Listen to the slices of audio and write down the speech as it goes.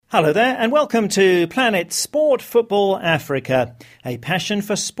Hello there and welcome to Planet Sport Football Africa, a passion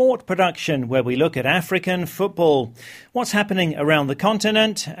for sport production where we look at African football, what's happening around the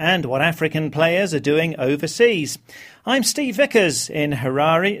continent and what African players are doing overseas. I'm Steve Vickers in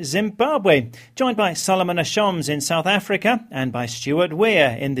Harare, Zimbabwe, joined by Solomon Ashoms in South Africa and by Stuart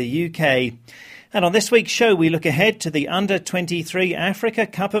Weir in the UK. And on this week's show, we look ahead to the Under-23 Africa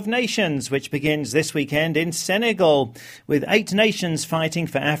Cup of Nations, which begins this weekend in Senegal, with 8 nations fighting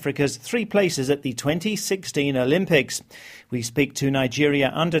for Africa's 3 places at the 2016 Olympics. We speak to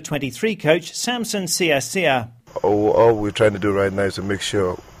Nigeria Under-23 coach Samson Siasia. All we're trying to do right now is to make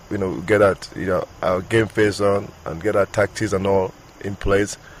sure, get our game face on and get our tactics and all in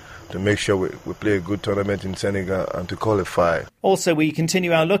place to make sure we play a good tournament in Senegal and to qualify. Also, we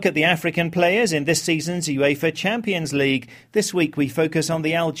continue our look at the African players in this season's Uefa Champions League. This week we focus on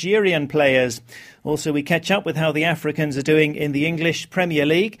the Algerian players. Also, we catch up with how the Africans are doing in the English Premier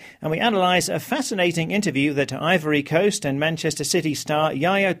League, and we analyse a fascinating interview that Ivory Coast and Manchester City star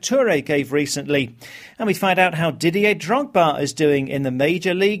Yaya Toure gave recently. And we find out how Didier Drogba is doing in the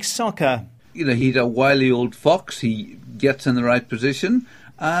Major League Soccer. He's a wily old fox. He gets in the right position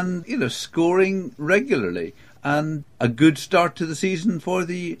and, scoring regularly. And a good start to the season for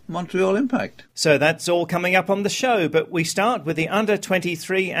the Montreal Impact. So that's all coming up on the show, but we start with the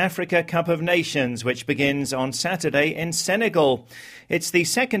Under-23 Africa Cup of Nations, which begins on Saturday in Senegal. It's the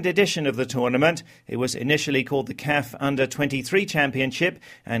second edition of the tournament. It was initially called the CAF Under-23 Championship,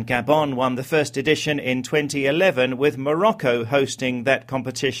 and Gabon won the first edition in 2011 with Morocco hosting that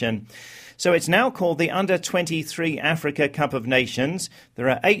competition. So it's now called the Under-23 Africa Cup of Nations. There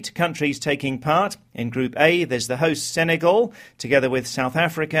are 8 countries taking part. In Group A, there's the host Senegal, together with South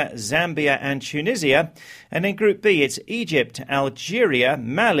Africa, Zambia and Tunisia. And in Group B, it's Egypt, Algeria,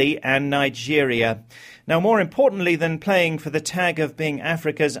 Mali and Nigeria. Now, more importantly than playing for the tag of being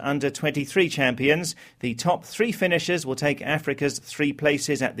Africa's Under-23 champions, the top 3 finishers will take Africa's 3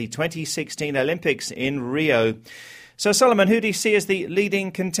 places at the 2016 Olympics in Rio. So, Solomon, who do you see as the leading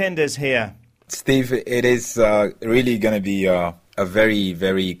contenders here? Steve, it is really going to be a very,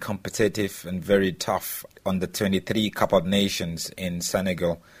 very competitive and very tough Under-23 Cup of Nations in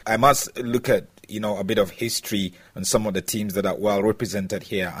Senegal. I must look at, a bit of history on some of the teams that are well represented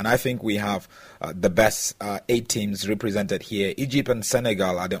here. And I think we have the best 8 teams represented here. Egypt and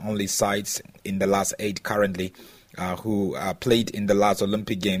Senegal are the only sides in the last 8 currently who played in the last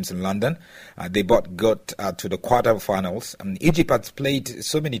Olympic Games in London. They both got to the quarterfinals. Egypt has played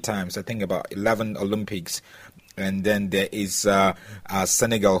so many times, I think about 11 Olympics. And then there is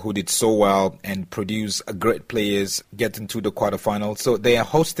Senegal, who did so well and produced great players getting to the quarterfinals. So they are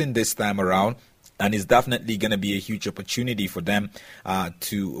hosting this time around. And it's definitely going to be a huge opportunity for them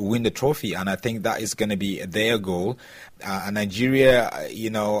to win the trophy. And I think that is going to be their goal. Nigeria,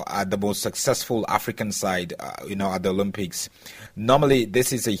 are the most successful African side, at the Olympics. Normally,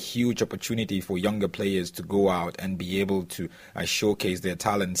 this is a huge opportunity for younger players to go out and be able to showcase their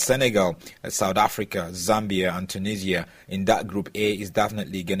talent. Senegal, South Africa, Zambia and Tunisia in that Group A is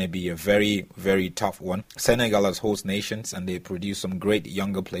definitely going to be a very, very tough one. Senegal as host nations, and they produce some great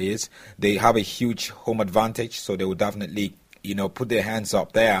younger players. They have a huge home advantage, so they will definitely put their hands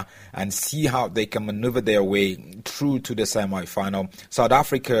up there and see how they can maneuver their way through to the semi-final. South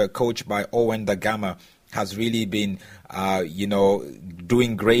Africa, coached by Owen Da Gama, has really been,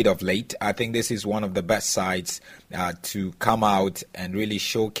 doing great of late. I think this is one of the best sides to come out and really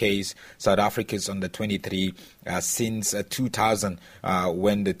showcase South Africa's Under-23 since 2000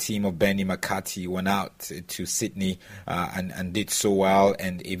 when the team of Benny McCarthy went out to Sydney and did so well,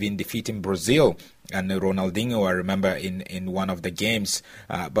 and even defeating Brazil and Ronaldinho, I remember, in one of the games.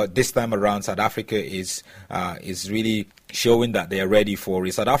 But this time around, South Africa is really showing that they are ready for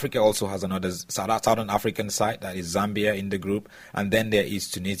it. South Africa also has another Southern African side, that is Zambia in the group, and then there is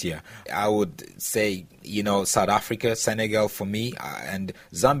Tunisia. I would say, South Africa, Senegal for me, and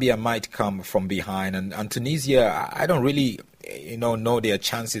Zambia might come from behind. And Tunisia, I don't really, know their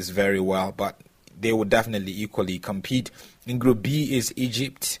chances very well, but they would definitely equally compete. In Group B is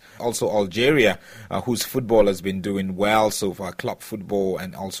Egypt, also Algeria, whose football has been doing well so far, club football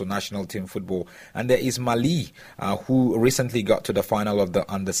and also national team football. And there is Mali, who recently got to the final of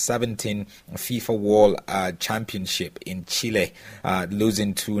the Under-17 FIFA World Championship in Chile,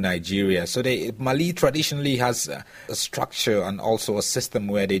 losing to Nigeria. So Mali traditionally has a structure and also a system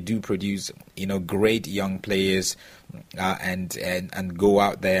where they do produce, great young players and go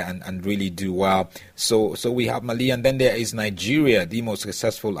out there and really do well. So we have Mali, and then there is is Nigeria the most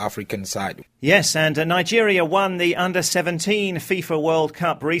successful African side? Yes, and Nigeria won the Under-17 FIFA World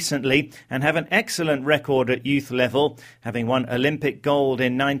Cup recently and have an excellent record at youth level, having won Olympic gold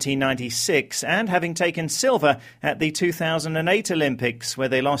in 1996 and having taken silver at the 2008 Olympics, where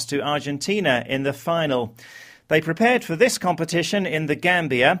they lost to Argentina in the final. They prepared for this competition in the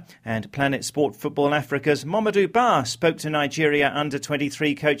Gambia, and Planet Sport Football Africa's Mamadou Ba spoke to Nigeria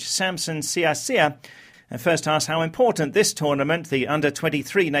Under-23 coach Samson Siasia and first asked how important this tournament, the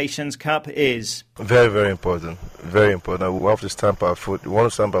Under-23 Nations Cup, is. Very, very important. Very important. We have to stamp our foot. We want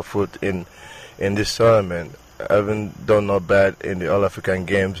to stamp our foot in this tournament. Having done not bad in the All-African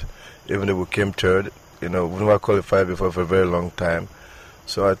Games, even though we came third, we've never qualified before for a very long time.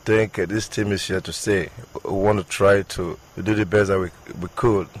 So I think this team is here to stay. We want to try to do the best that we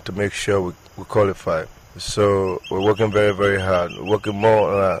could to make sure we qualify. So we're working very, very hard. We're working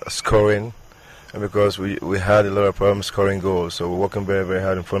more on scoring, and because we had a lot of problems scoring goals. So we're working very, very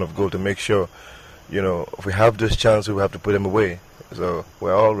hard in front of goal to make sure, if we have this chance, we have to put them away. So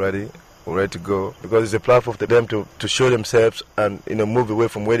we're all ready. We're ready to go, because it's a platform for them to show themselves and move away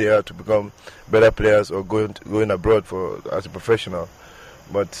from where they are to become better players or going abroad as a professional.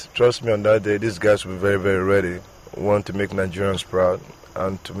 But trust me, on that day, these guys will be very, very ready. We want to make Nigerians proud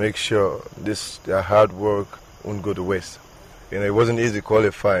and to make sure their hard work won't go to waste. It wasn't easy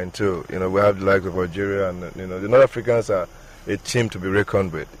qualifying too. We have the likes of Algeria, and the North Africans are a team to be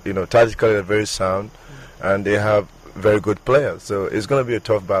reckoned with. Tactically they're very sound, and they have very good players. So it's going to be a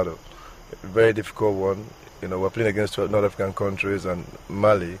tough battle, a very difficult one. We're playing against North African countries and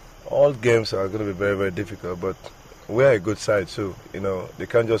Mali. All games are going to be very, very difficult, but we're a good side too. They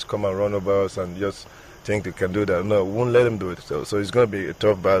can't just come and run over us and just think they can do that. No, we won't let them do it. So it's going to be a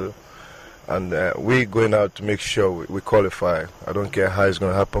tough battle. And we're going out to make sure we qualify. I don't care how it's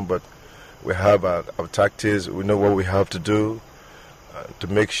going to happen, but we have our tactics. We know what we have to do to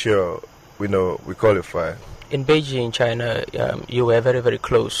make sure we qualify. In Beijing, China, you were very, very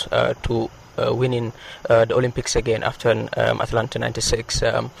close to winning the Olympics again after Atlanta 96.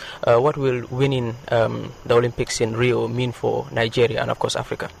 What will winning the Olympics in Rio mean for Nigeria and, of course,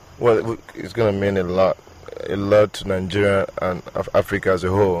 Africa? Well, it's going to mean a lot to Nigeria and Africa as a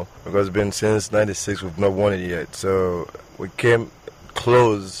whole, because it's been since 96 we've not won it yet. So we came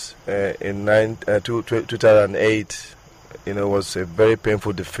close in 2008. It was a very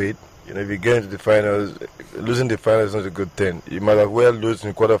painful defeat. If you get into the finals, losing the finals is not a good thing. You might as well lose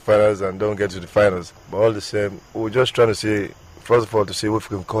in quarterfinals and don't get to the finals. But all the same, we're just trying to see, first of all, to see if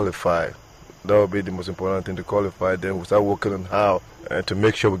we can qualify. That would be the most important thing, to qualify. Then we'll start working on how to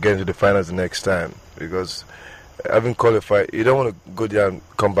make sure we get into the finals the next time. Because having qualified, you don't want to go there and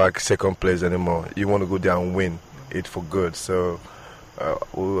come back second place anymore. You want to go there and win it for good. So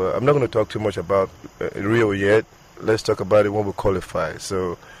I'm not going to talk too much about Rio yet. Let's talk about it when we qualify.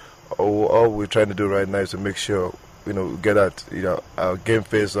 So all we're trying to do right now is to make sure we get our game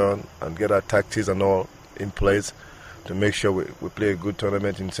face on and get our tactics and all in place to make sure we play a good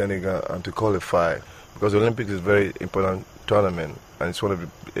tournament in Senegal and to qualify, because the Olympics is a very important tournament and it's one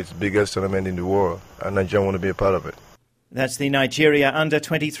of its biggest tournament in the world, and Nigeria want to be a part of it. That's the Nigeria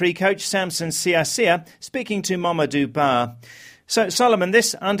Under-23 coach Samson Siasia speaking to Mamadou Ba. So, Solomon,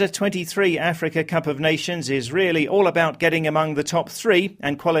 this Under-23 Africa Cup of Nations is really all about getting among the top three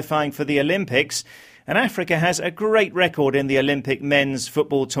and qualifying for the Olympics. And Africa has a great record in the Olympic men's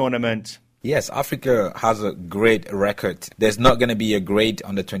football tournament. Yes, Africa has a great record. There's not going to be a great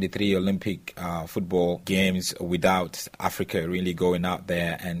Under-23 Olympic football games without Africa really going out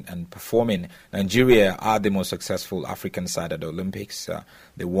there and performing. Nigeria are the most successful African side at the Olympics.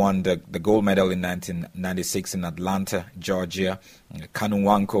 They won the gold medal in 1996 in Atlanta, Georgia. Kanu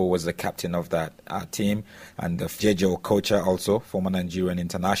Nwankwo was the captain of that team, and Jeje Okocha also, former Nigerian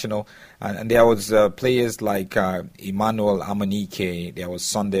international. And there was players like Emmanuel Amonike, there was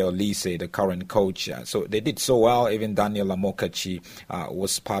Sunday Olise, the current coach. So they did so well. Even Daniel Amokachi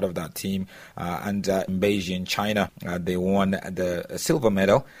was part of that team. And in Beijing, China, they won the silver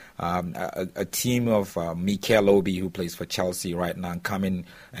medal. A team of Mikel Obi, who plays for Chelsea right now, coming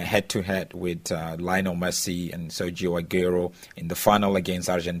head-to-head with Lionel Messi and Sergio Aguero in the final against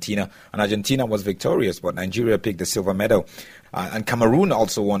Argentina. And Argentina was victorious, but Nigeria picked the silver medal. And Cameroon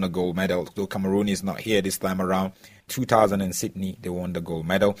also won a gold medal, though Cameroon is not here this time around. 2000 in Sydney, they won the gold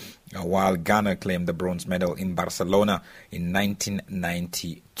medal, while Ghana claimed the bronze medal in Barcelona in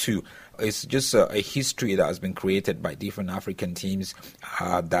 1992. too. It's just a history that has been created by different African teams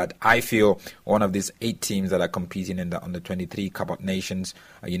that I feel one of these 8 teams that are competing in the Under-23 Cup of Nations,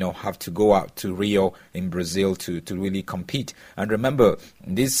 have to go out to Rio in Brazil to really compete. And remember,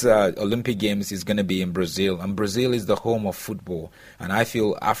 this Olympic Games is going to be in Brazil, and Brazil is the home of football. And I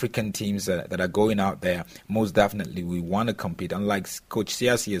feel African teams that are going out there, most definitely we want to compete. And like Coach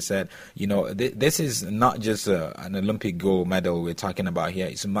Siasia said, this is not just an Olympic gold medal we're talking about here.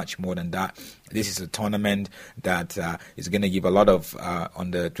 It's much more than that. This is a tournament that is going to give a lot of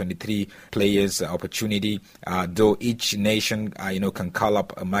under-23 players opportunity, though each nation can call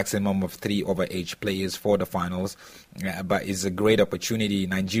up a maximum of 3 overage players for the finals. But it's a great opportunity.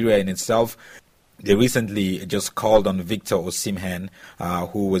 Nigeria in itself, they recently just called on Victor Osimhen,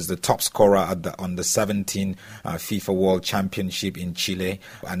 who was the top scorer at the Under-17 FIFA World Championship in Chile,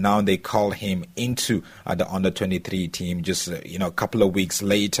 and now they call him into the Under-23 team just a couple of weeks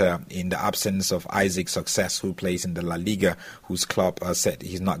later, in the absence of Isaac Success, who plays in the La Liga, whose club said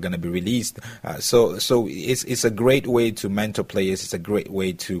he's not going to be released. So it's a great way to mentor players. It's a great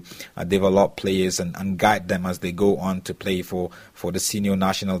way to develop players and guide them as they go on to play for the senior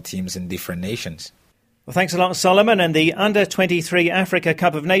national teams in different nations. Well, thanks a lot, Solomon. And the Under-23 Africa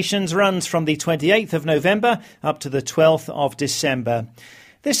Cup of Nations runs from the 28th of November up to the 12th of December.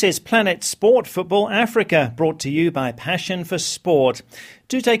 This is Planet Sport Football Africa, brought to you by Passion for Sport.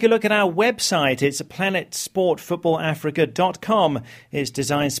 Do take a look at our website. It's planetsportfootballafrica.com. It's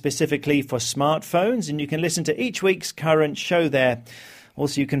designed specifically for smartphones, and you can listen to each week's current show there.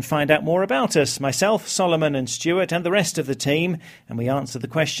 Also, you can find out more about us, myself, Solomon and Stuart and the rest of the team, and we answer the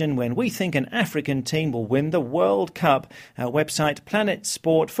question when we think an African team will win the World Cup. Our website,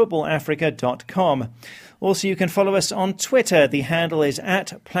 planetsportfootballafrica.com. Also, you can follow us on Twitter. The handle is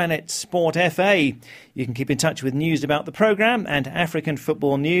 @PlanetSportFA. You can keep in touch with news about the programme and African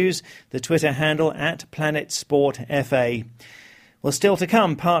football news. The Twitter handle @PlanetSportFA. Well, still to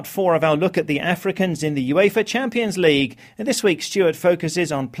come, part 4 of our look at the Africans in the Uefa Champions League. And this week, Stuart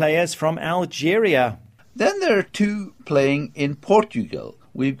focuses on players from Algeria. Then there are 2 playing in Portugal.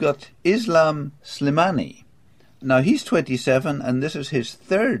 We've got Islam Slimani. Now, he's 27 and this is his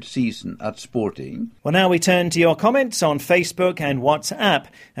 3rd season at Sporting. Well, now we turn to your comments on Facebook and WhatsApp.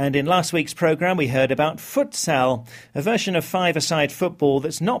 And in last week's programme, we heard about futsal, a version of 5-a-side football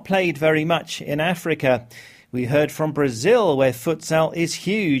that's not played very much in Africa. We heard from Brazil, where futsal is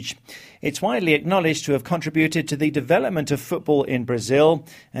huge. It's widely acknowledged to have contributed to the development of football in Brazil,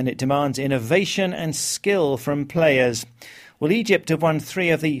 and it demands innovation and skill from players. Well, Egypt have won 3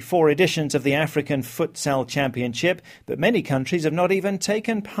 of the 4 editions of the African Futsal Championship, but many countries have not even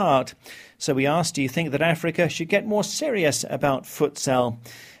taken part. So we asked, do you think that Africa should get more serious about futsal?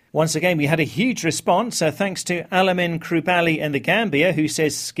 Once again, we had a huge response, thanks to Alamin Krubali in the Gambia, who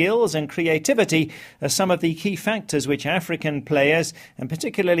says skills and creativity are some of the key factors which African players, and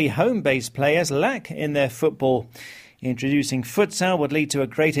particularly home-based players, lack in their football. Introducing futsal would lead to a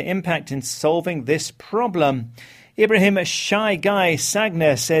greater impact in solving this problem. Ibrahim Shy Guy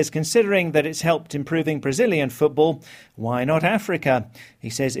Sagner says, considering that it's helped improving Brazilian football, why not Africa? He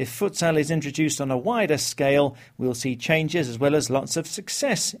says if futsal is introduced on a wider scale, we'll see changes as well as lots of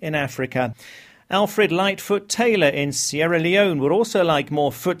success in Africa. Alfred Lightfoot Taylor in Sierra Leone would also like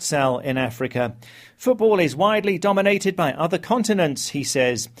more futsal in Africa. Football is widely dominated by other continents, he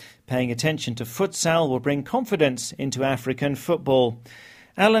says. Paying attention to futsal will bring confidence into African football.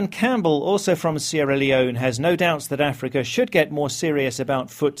 Alan Campbell, also from Sierra Leone, has no doubts that Africa should get more serious about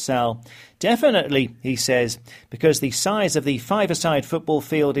futsal. Definitely, he says, because the size of the 5-a-side football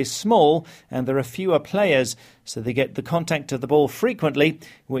field is small and there are fewer players, so they get the contact of the ball frequently,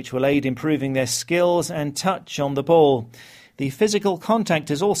 which will aid improving their skills and touch on the ball. The physical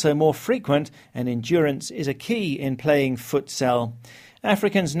contact is also more frequent, and endurance is a key in playing futsal.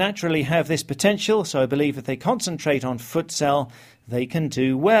 Africans naturally have this potential, so I believe if they concentrate on futsal, they can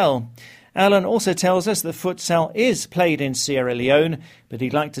do well. Alan also tells us that futsal is played in Sierra Leone, but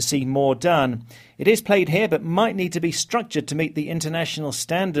he'd like to see more done. It is played here, but might need to be structured to meet the international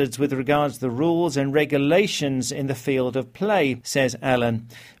standards with regards to the rules and regulations in the field of play, says Alan.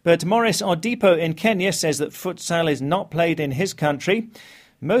 But Morris Odipo in Kenya says that futsal is not played in his country.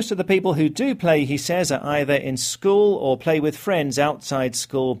 Most of the people who do play, he says, are either in school or play with friends outside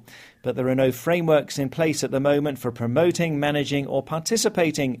school. But there are no frameworks in place at the moment for promoting, managing or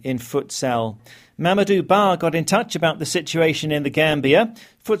participating in futsal. Mamadou Ba got in touch about the situation in the Gambia.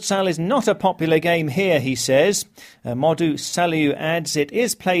 Futsal is not a popular game here, he says. Modu Saliu adds it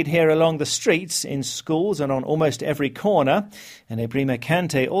is played here along the streets, in schools and on almost every corner. And Ibrima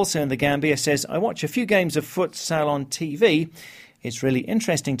Kante, also in the Gambia, says, I watch a few games of futsal on TV. It's really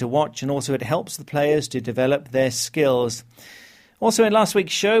interesting to watch, and also it helps the players to develop their skills. Also in last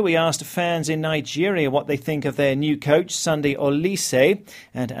week's show, we asked fans in Nigeria what they think of their new coach, Sunday Olise,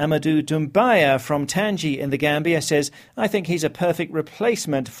 and Amadou Doumbia from Tangi in the Gambia says, I think he's a perfect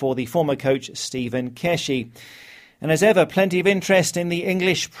replacement for the former coach, Stephen Keshi. And as ever, plenty of interest in the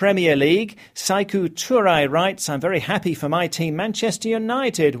English Premier League. Saiku Turai writes, I'm very happy for my team Manchester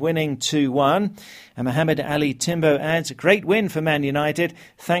United winning 2-1. And Mohamed Ali Timbo adds, great win for Man United,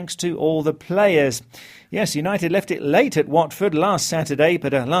 thanks to all the players. Yes, United left it late at Watford last Saturday,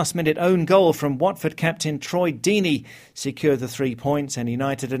 but a last-minute own goal from Watford captain Troy Deeney secured the 3 points, and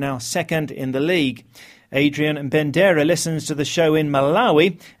United are now second in the league. Adrian Bendera listens to the show in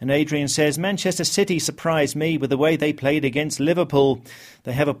Malawi, and Adrian says, Manchester City surprised me with the way they played against Liverpool.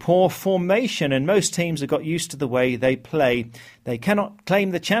 They have a poor formation, and most teams have got used to the way they play. They cannot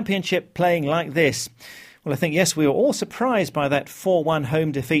claim the championship playing like this. Well, I think, yes, we were all surprised by that 4-1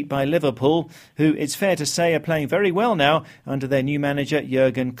 home defeat by Liverpool, who, it's fair to say, are playing very well now under their new manager,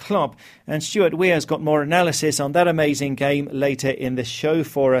 Jurgen Klopp. And Stuart Weir's got more analysis on that amazing game later in the show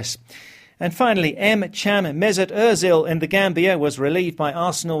for us. And finally, Cham Mesut Ozil in the Gambia was relieved by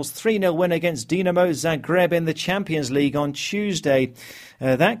Arsenal's 3-0 win against Dinamo Zagreb in the Champions League on Tuesday.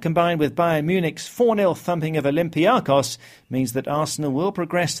 That, combined with Bayern Munich's 4-0 thumping of Olympiacos, means that Arsenal will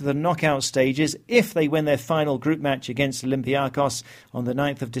progress to the knockout stages if they win their final group match against Olympiacos on the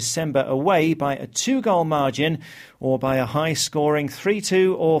 9th of December away by a 2-goal margin, or by a high-scoring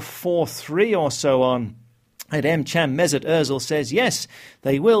 3-2 or 4-3 or so on. And Cham Mesut Ozil says, yes,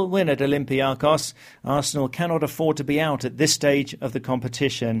 they will win at Olympiacos. Arsenal cannot afford to be out at this stage of the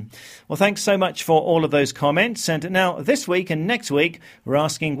competition. Well, thanks so much for all of those comments. And now this week and next week, we're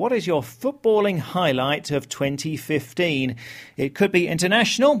asking, what is your footballing highlight of 2015? It could be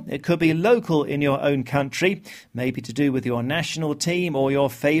international. It could be local in your own country, maybe to do with your national team or your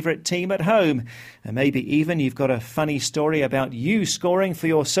favourite team at home. And maybe even you've got a funny story about you scoring for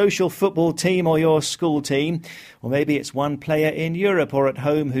your social football team or your school team. Or maybe it's one player in Europe or at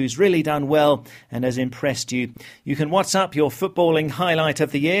home who's really done well and has impressed you. You can WhatsApp your footballing highlight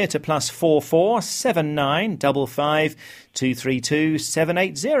of the year to +44 79 55 232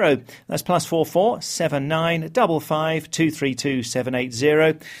 780. That's +44 79 55 232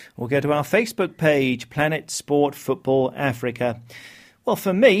 780. Or go to our Facebook page, Planet Sport Football Africa. Well,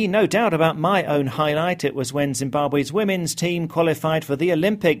 for me, no doubt about my own highlight, it was when Zimbabwe's women's team qualified for the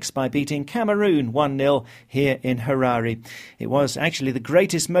Olympics by beating Cameroon 1-0 here in Harare. It was actually the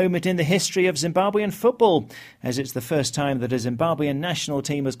greatest moment in the history of Zimbabwean football, as it's the first time that a Zimbabwean national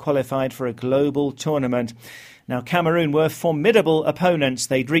team has qualified for a global tournament. Now, Cameroon were formidable opponents.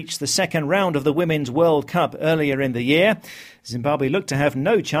 They'd reached the second round of the Women's World Cup earlier in the year. Zimbabwe looked to have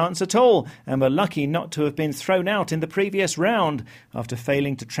no chance at all and were lucky not to have been thrown out in the previous round after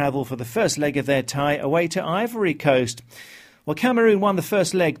failing to travel for the first leg of their tie away to Ivory Coast. Well, Cameroon won the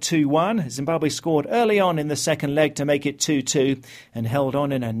first leg 2-1. Zimbabwe scored early on in the second leg to make it 2-2 and held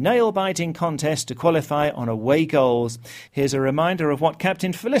on in a nail-biting contest to qualify on away goals. Here's a reminder of what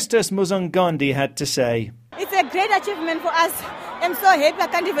Captain Felistus Muzongondi had to say. It's a great achievement for us. I'm so happy I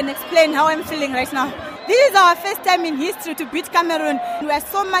can't even explain how I'm feeling right now. This is our first time in history to beat Cameroon. We are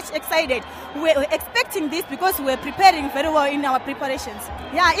so much excited. We're expecting this because we're preparing very well in our preparations.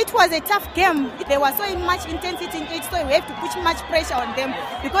 Yeah, it was a tough game. There was so much intensity in it, so we have to put much pressure on them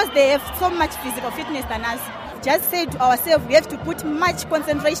because they have so much physical fitness than us. Just say to ourselves, we have to put much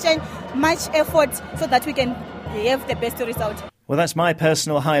concentration, much effort so that we can have the best result. Well, that's my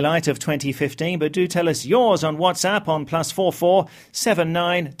personal highlight of 2015, but do tell us yours on WhatsApp on +44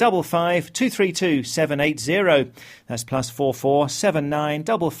 79 55 232 780. That's +44 79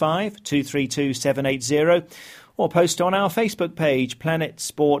 55 232 780. Or post on our Facebook page, Planet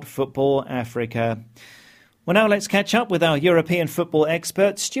Sport Football Africa. Well, now let's catch up with our European football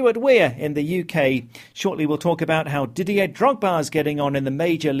expert, Stuart Weir in the UK. Shortly we'll talk about how Didier Drogba is getting on in the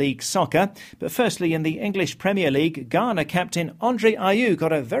Major League Soccer. But firstly, in the English Premier League, Ghana captain Andre Ayew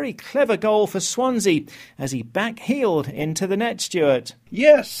got a very clever goal for Swansea as he back-heeled into the net, Stuart.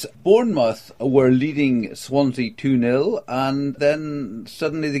 Yes, Bournemouth were leading Swansea 2-0 and then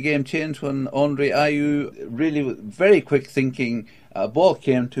suddenly the game changed when Andre Ayew, really with very quick thinking, a ball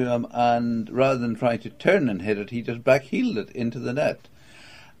came to him and rather than trying to turn and hit it, he just back-heeled it into the net.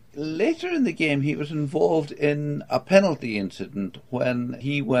 Later in the game, he was involved in a penalty incident when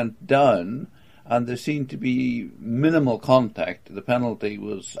he went down and there seemed to be minimal contact. The penalty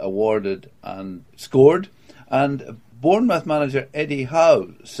was awarded and scored. And Bournemouth manager Eddie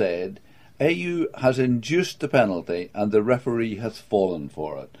Howe said AU has induced the penalty and the referee has fallen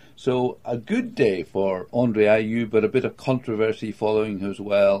for it. So a good day for Andre Ayew, but a bit of controversy following as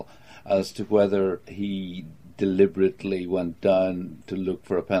well as to whether he deliberately went down to look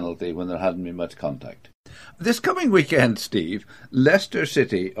for a penalty when there hadn't been much contact. This coming weekend, Steve, Leicester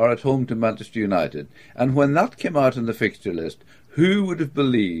City are at home to Manchester United, and when that came out on the fixture list, who would have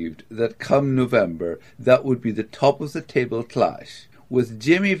believed that come November that would be the top of the table clash, with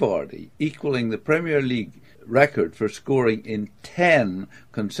Jamie Vardy equalling the Premier League record for scoring in 10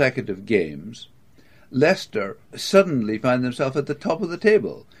 consecutive games. Leicester suddenly find themselves at the top of the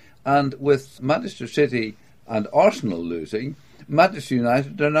table, and with Manchester City and Arsenal losing, Manchester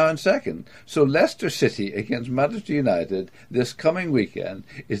United are now in second. So Leicester City against Manchester United this coming weekend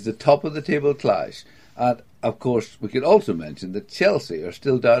is the top of the table clash. And, of course, we could also mention that Chelsea are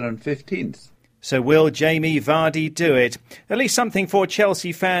still down on 15th. So will Jamie Vardy do it? At least something for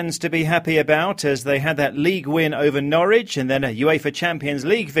Chelsea fans to be happy about, as they had that league win over Norwich and then a UEFA Champions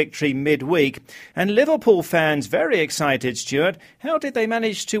League victory midweek. And Liverpool fans very excited, Stuart. How did they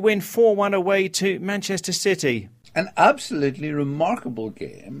manage to win 4-1 away to Manchester City? An absolutely remarkable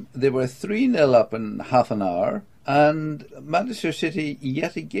game. They were 3-0 up in half an hour. And Manchester City,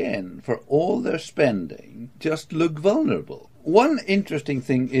 yet again, for all their spending, just look vulnerable. One interesting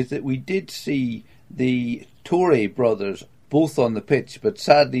thing is that we did see the Toure brothers both on the pitch, but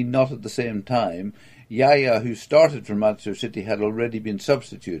sadly not at the same time. Yaya, who started for Manchester City, had already been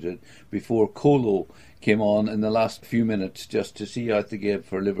substituted before Kolo came on in the last few minutes just to see out the game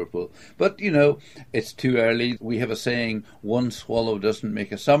for Liverpool. But, you know, it's too early. We have a saying, one swallow doesn't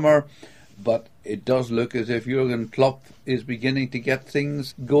make a summer. But it does look as if Jurgen Klopp is beginning to get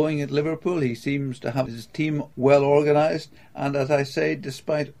things going at Liverpool. He seems to have his team well organised. And as I say,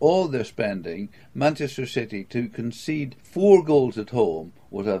 despite all their spending, Manchester City to concede 4 goals at home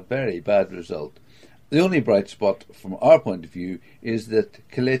was a very bad result. The only bright spot from our point of view is that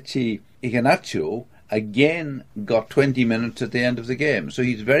Kelechi Iheanacho again got 20 minutes at the end of the game. So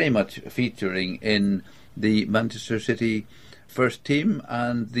he's very much featuring in the Manchester City first team,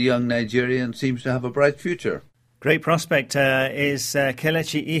 and the young Nigerian seems to have a bright future. Great prospect is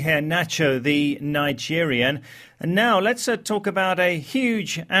Kelechi Iheanacho, the Nigerian. And now let's talk about a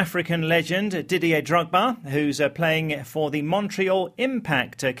huge African legend, Didier Drogba, who's playing for the Montreal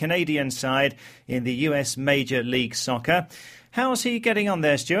Impact, a Canadian side in the US Major League Soccer. How's he getting on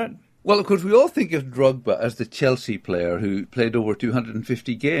there, Stuart? Well, of course, we all think of Drogba as the Chelsea player who played over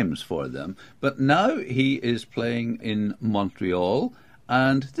 250 games for them. But now he is playing in Montreal,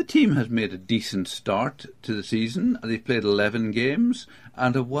 and the team has made a decent start to the season. They've played 11 games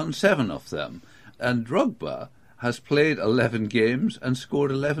and have won 7 of them. And Drogba has played 11 games and scored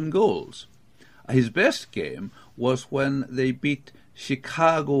 11 goals. His best game was when they beat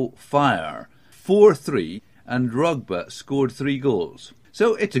Chicago Fire 4-3, and Drogba scored 3 goals.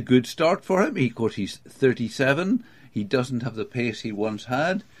 So it's a good start for him. Of course, he's 37. He doesn't have the pace he once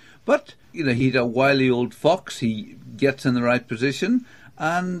had. But, you know, he's a wily old fox. He gets in the right position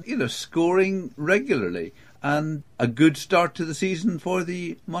and, you know, scoring regularly. And a good start to the season for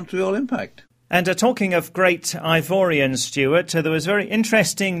the Montreal Impact. And talking of great Ivorians, Stuart, there was a very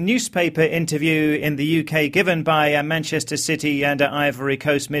interesting newspaper interview in the UK given by Manchester City and Ivory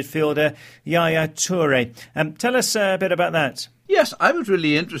Coast midfielder Yaya Toure. Tell us a bit about that. Yes, I was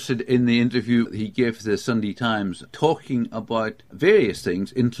really interested in the interview he gave to the Sunday Times, talking about various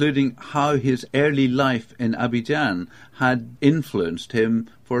things, including how his early life in Abidjan had influenced him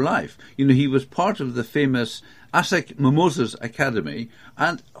for life. You know, he was part of the famous Asec Mimosas Academy,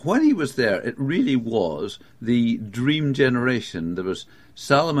 and when he was there, it really was the dream generation. There was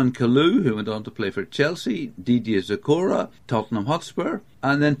Salomon Kalou, who went on to play for Chelsea, Didier Drogba, Tottenham Hotspur,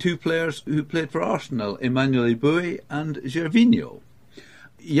 and then 2 players who played for Arsenal, Emmanuel Eboué and Gervinho.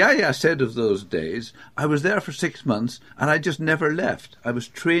 Yaya said of those days, I was there for 6 months and I just never left. I was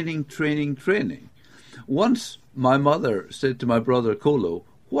training. Once my mother said to my brother Kolo,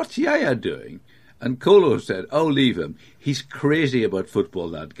 what's Yaya doing? And Kolo said, oh, leave him. He's crazy about football,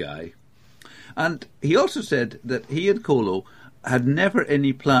 that guy. And he also said that he and Kolo had never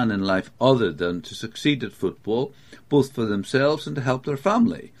any plan in life other than to succeed at football, both for themselves and to help their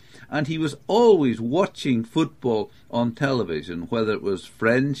family. And he was always watching football on television, whether it was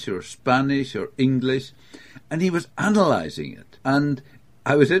French or Spanish or English, and he was analysing it. And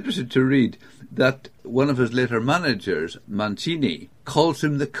I was interested to read that one of his later managers, Mancini, calls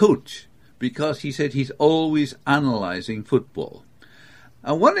him the coach, because he said he's always analysing football.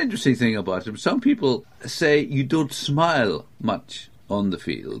 And one interesting thing about him, some people say you don't smile much on the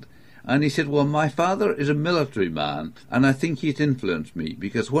field. And he said, well, my father is a military man, and I think he's influenced me,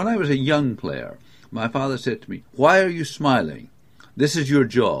 because when I was a young player, my father said to me, why are you smiling? This is your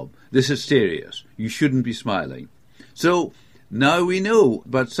job. This is serious. You shouldn't be smiling. So now we know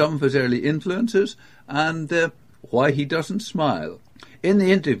about some of his early influences and why he doesn't smile. In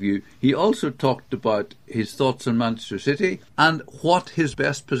the interview, he also talked about his thoughts on Manchester City and what his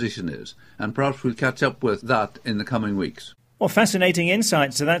best position is. And perhaps we'll catch up with that in the coming weeks. Well, fascinating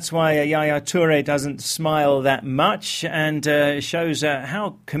insight. So that's why Yaya Toure doesn't smile that much, and shows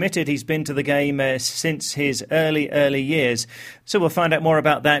how committed he's been to the game since his early years. So we'll find out more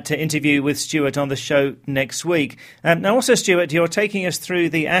about that interview with Stuart on the show next week. Now also, Stuart, you're taking us through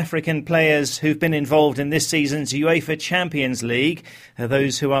the African players who've been involved in this season's UEFA Champions League,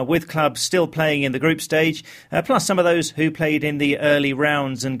 those who are with clubs still playing in the group stage, plus some of those who played in the early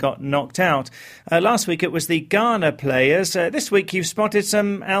rounds and got knocked out. Last week it was the Ghana players. This week you've spotted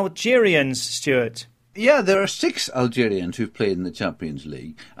some Algerians, Stuart. Yeah, there are 6 Algerians who've played in the Champions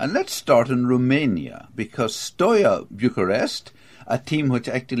League. And let's start in Romania, because Steaua Bucharest, a team which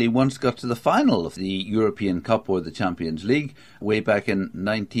actually once got to the final of the European Cup or the Champions League way back in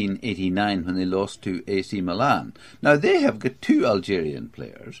 1989 when they lost to AC Milan. Now, they have got 2 Algerian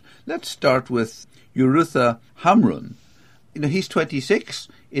players. Let's start with Youssouf Hamroun. He's 26.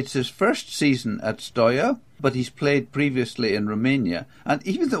 It's his first season at Steaua, but he's played previously in Romania. And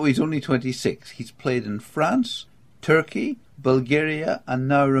even though he's only 26, he's played in France, Turkey, Bulgaria, and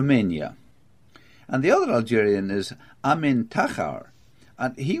now Romania. And the other Algerian is Amin Takhar.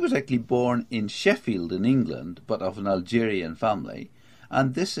 And he was actually born in Sheffield in England, but of an Algerian family.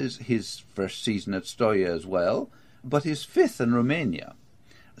 And this is his first season at Steaua as well, but his 5th in Romania.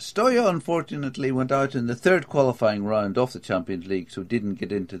 Steaua, unfortunately, went out in the 3rd qualifying round of the Champions League, so didn't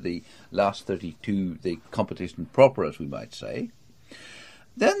get into the last 32, the competition proper, as we might say.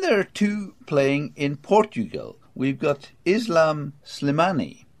 Then there are 2 playing in Portugal. We've got Islam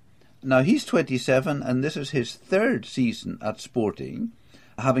Slimani. Now, he's 27, and this is his 3rd season at Sporting,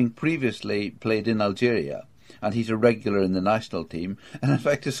 having previously played in Algeria. And he's a regular in the national team, and in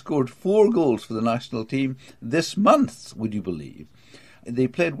fact has scored 4 goals for the national team this month, would you believe? They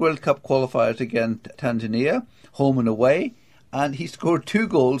played World Cup qualifiers against Tanzania, home and away, and he scored 2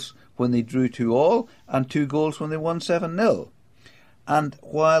 goals when they drew 2-2 and 2 goals when they won 7-0. And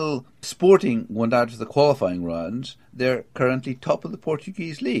while Sporting went out of the qualifying rounds, they're currently top of the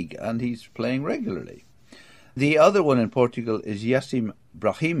Portuguese league, and he's playing regularly. The other one in Portugal is Yassim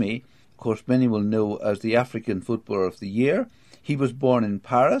Brahimi, of course many will know as the African Footballer of the Year. He was born in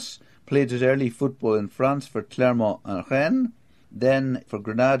Paris, played his early football in France for Clermont and Rennes, then for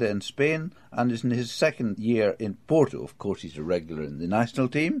Granada in Spain, and is in his 2nd year in Porto. Of course, he's a regular in the national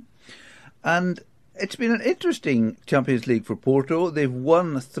team. And it's been an interesting Champions League for Porto. They've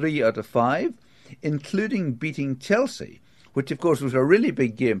won 3 out of 5, including beating Chelsea, which of course was a really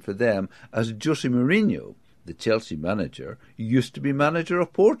big game for them, as Jose Mourinho, the Chelsea manager, used to be manager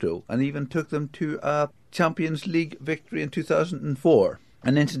of Porto and even took them to a Champions League victory in 2004.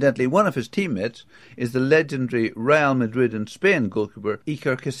 And incidentally, one of his teammates is the legendary Real Madrid and Spain goalkeeper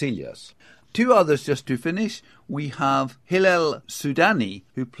Iker Casillas. 2 others just to finish. We have Hilal Sudani,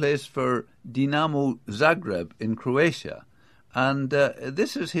 who plays for Dinamo Zagreb in Croatia. And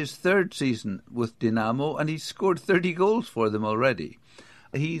this is his 3rd season with Dinamo, and he's scored 30 goals for them already.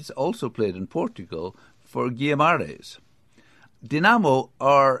 He's also played in Portugal for Guimarães. Dinamo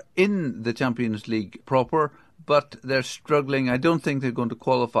are in the Champions League proper, but they're struggling. I don't think they're going to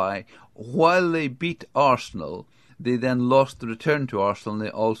qualify. While they beat Arsenal, they then lost the return to Arsenal, and they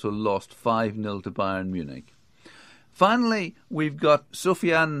also lost 5-0 to Bayern Munich. Finally, we've got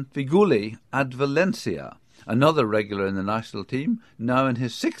Sofiane Fighouli at Valencia, another regular in the national team, now in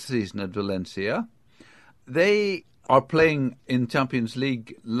his 6th season at Valencia. They are playing in Champions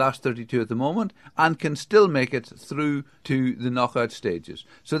League last 32 at the moment and can still make it through to the knockout stages.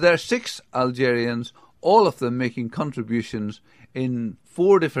 So there are 6 Algerians, all of them making contributions in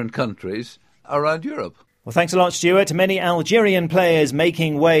 4 different countries around Europe. Well, thanks a lot, Stuart. Many Algerian players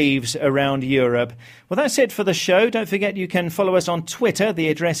making waves around Europe. Well, that's it for the show. Don't forget you can follow us on Twitter. The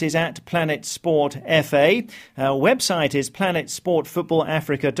address is @PlanetSportFA. Our website is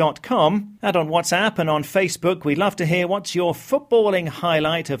planetsportfootballafrica.com. And on WhatsApp and on Facebook, we'd love to hear what's your footballing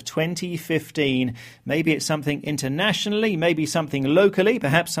highlight of 2015. Maybe it's something internationally, maybe something locally,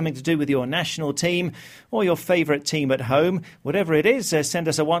 perhaps something to do with your national team or your favourite team at home. Whatever it is, send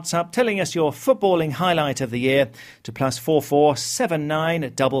us a WhatsApp telling us your footballing highlight of the year to +44 79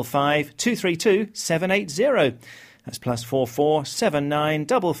 55 232 780. That's +44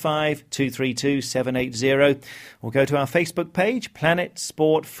 7955 232 780. Or go to our Facebook page, Planet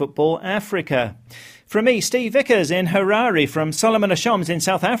Sport Football Africa. From me, Steve Vickers in Harare, from Solomon Ashoms in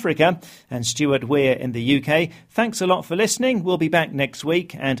South Africa and Stuart Weir in the UK, thanks a lot for listening. We'll be back next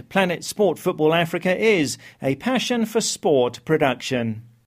week, and Planet Sport Football Africa is a Passion for Sport production.